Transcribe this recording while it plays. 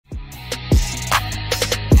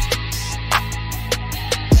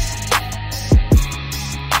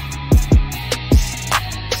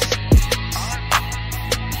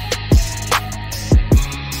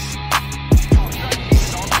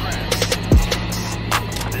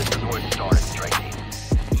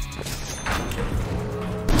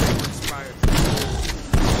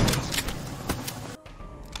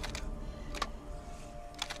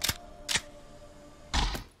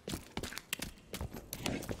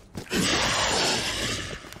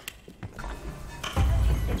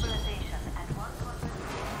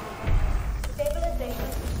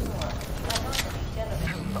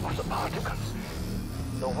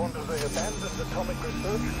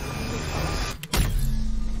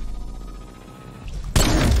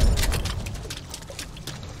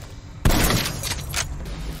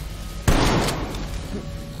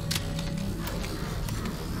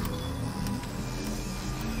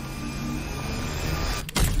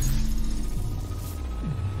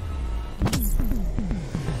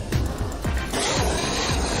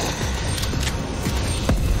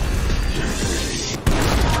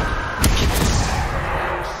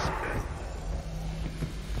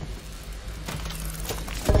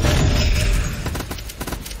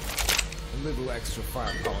little extra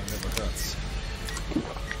firepower never hurts.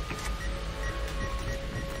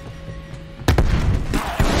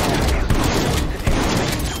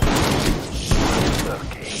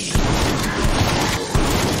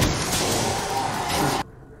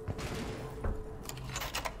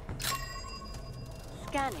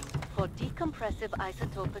 Scanning for decompressive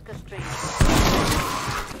isotopic estrangement.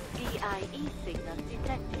 DIE signal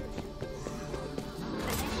detected.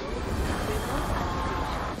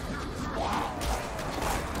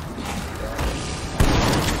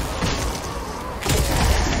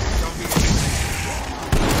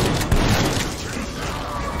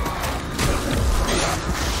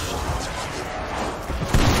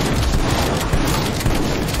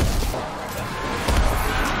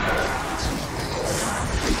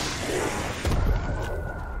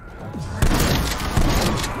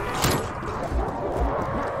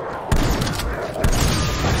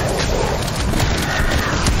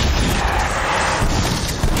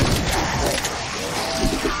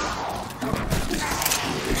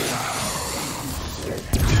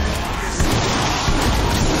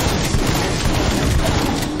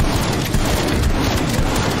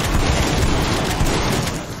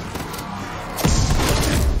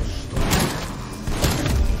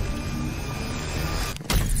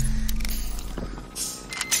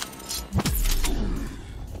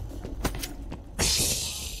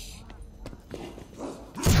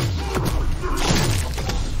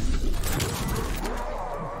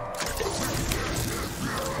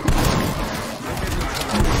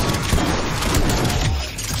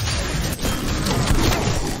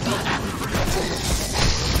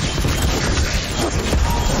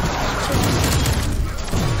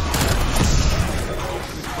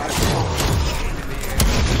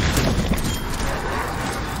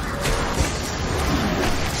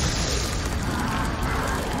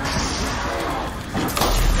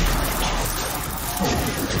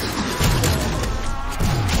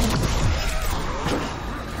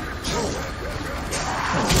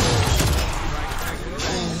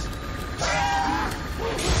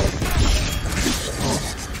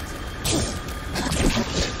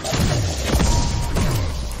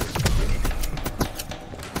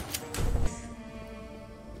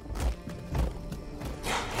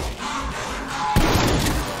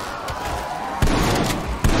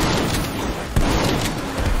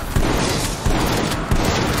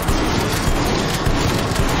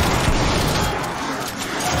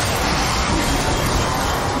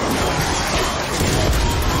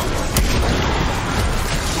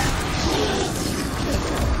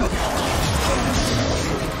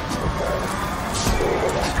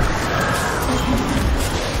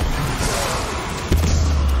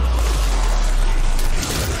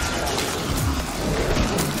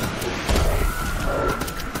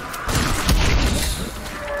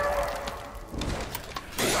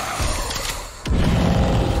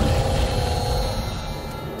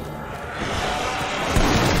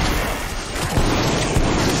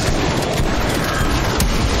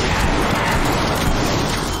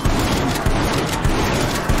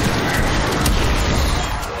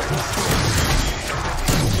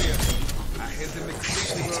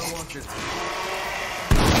 Remote activation.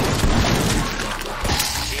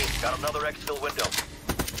 Got another exfil window.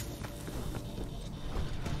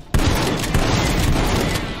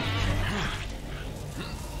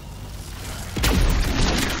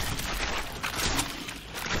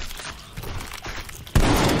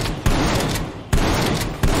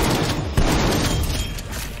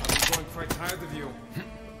 Going quite tired of you.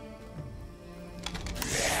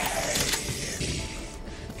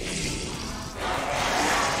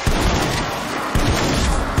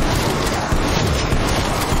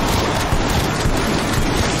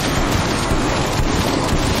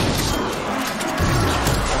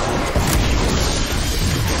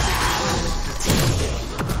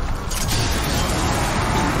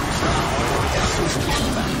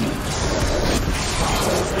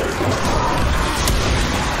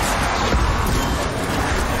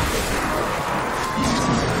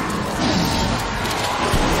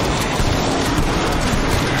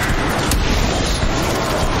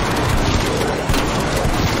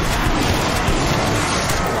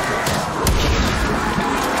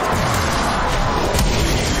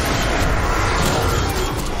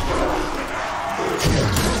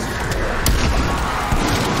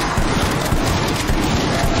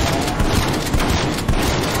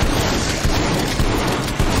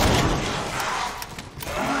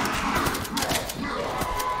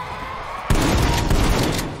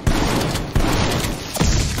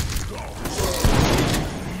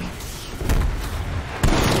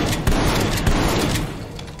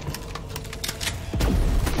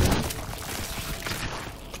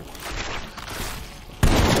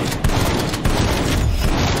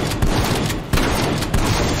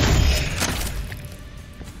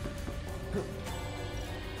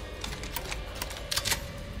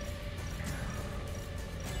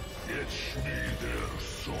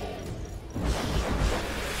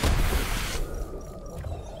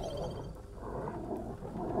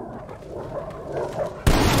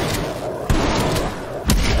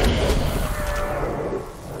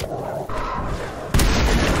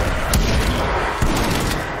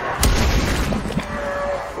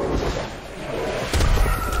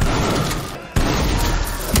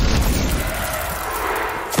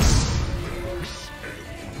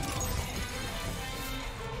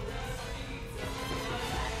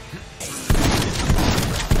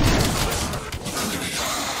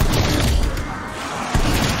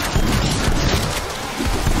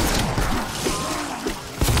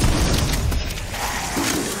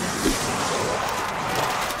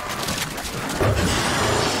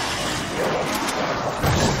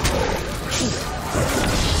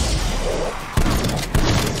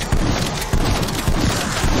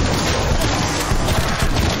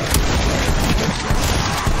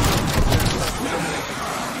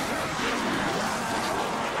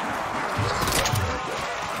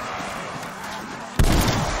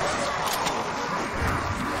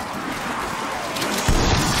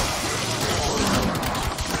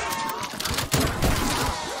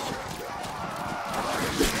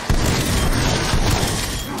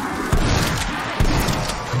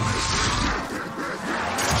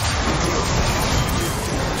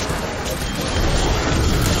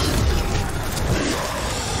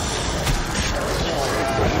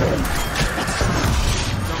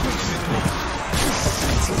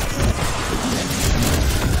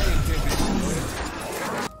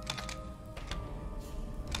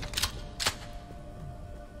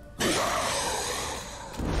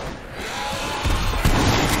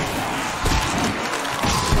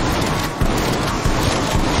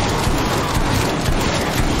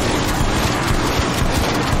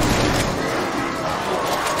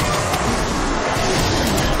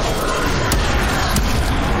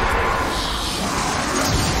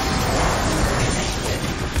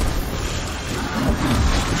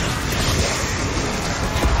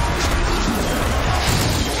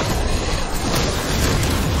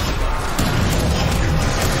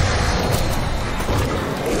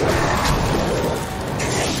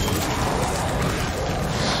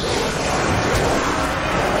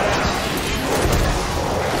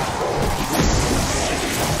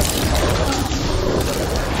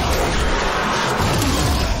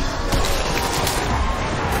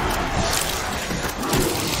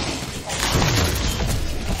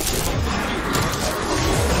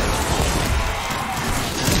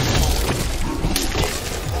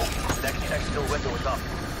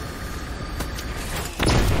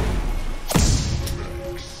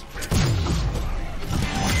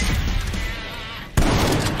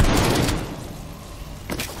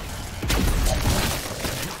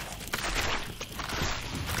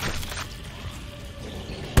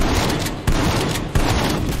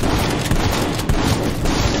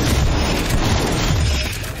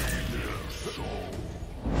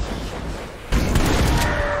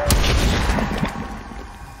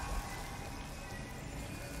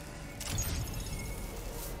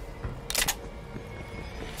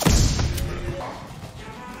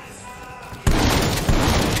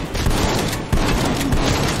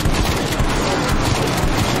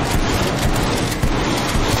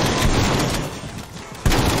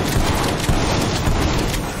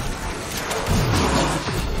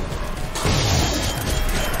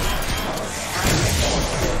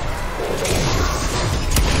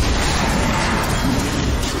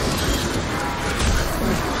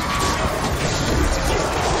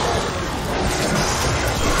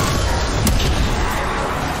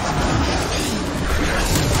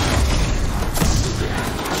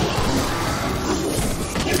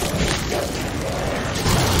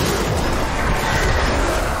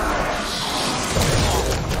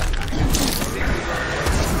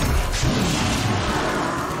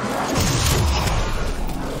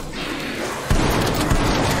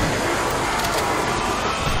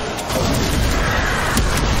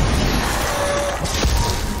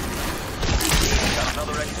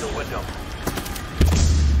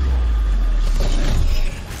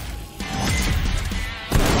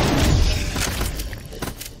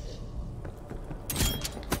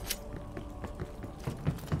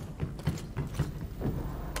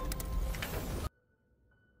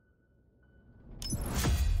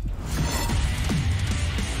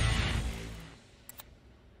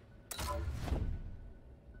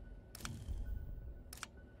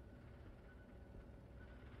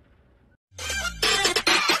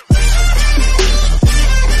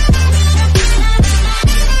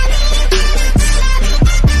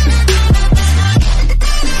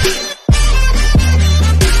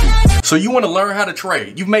 So you want to learn how to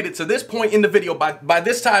trade. You've made it to this point in the video. By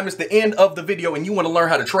this time, it's the end of the video, and you want to learn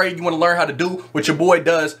how to trade. You want to learn how to do what your boy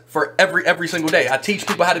does for every single day. I teach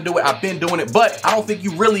people how to do it. I've been doing it, but I don't think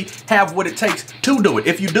you really have what it takes to do it.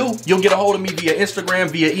 If you do, you'll get a hold of me via Instagram,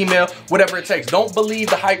 via email, whatever it takes. Don't believe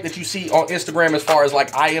the hype that you see on Instagram as far as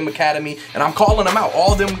like I Am Academy, and I'm calling them out.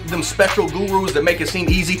 All them special gurus that make it seem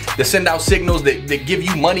easy, that send out signals, that give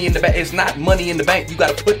you money in the bank. It's not money in the bank. You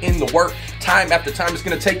got to put in the work time after time. It's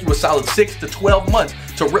going to take you a solid 6 to 12 months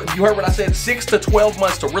to, you heard what I said, 6 to 12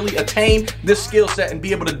 months to really attain this skill set and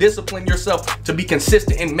be able to discipline yourself to be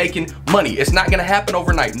consistent in making money. It's not going to happen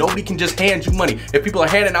overnight. Nobody can just hand you money. If people are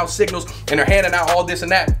handing out signals and they're handing out all this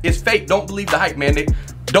and that, it's fake. Don't believe the hype, man.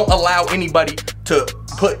 Don't allow anybody to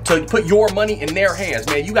put your money in their hands,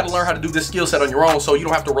 man. You got to learn how to do this skill set on your own, so you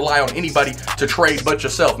don't have to rely on anybody to trade but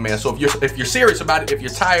yourself, man. So if you're serious about it, if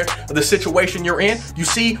you're tired of the situation you're in, you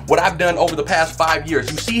see what I've done over the past 5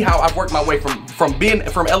 years. You see how I've worked my way from being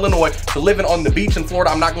from Illinois to living on the beach in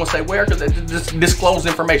Florida. I'm not going to say where because it's disclosed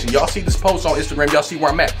information. Y'all see this post on Instagram. Y'all see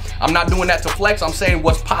where I'm at. I'm not doing that to flex. I'm saying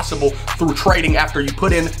what's possible through trading after you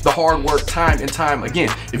put in the hard work time and time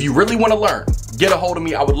again. If you really want to learn, get a hold of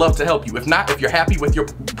me. I would love to help you. If not, if you're happy with your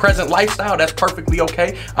present lifestyle, that's perfectly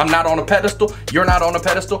okay. I'm not on a pedestal. You're not on a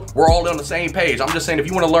pedestal. We're all on the same page. I'm just saying if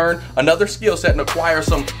you want to learn another skill set and acquire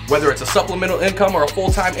some, whether it's a supplemental income or a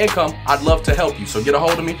full-time income, I'd love to help you. So get a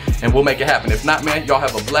hold of me and we'll make it happen. If not, man, y'all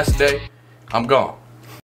have a blessed day. I'm gone.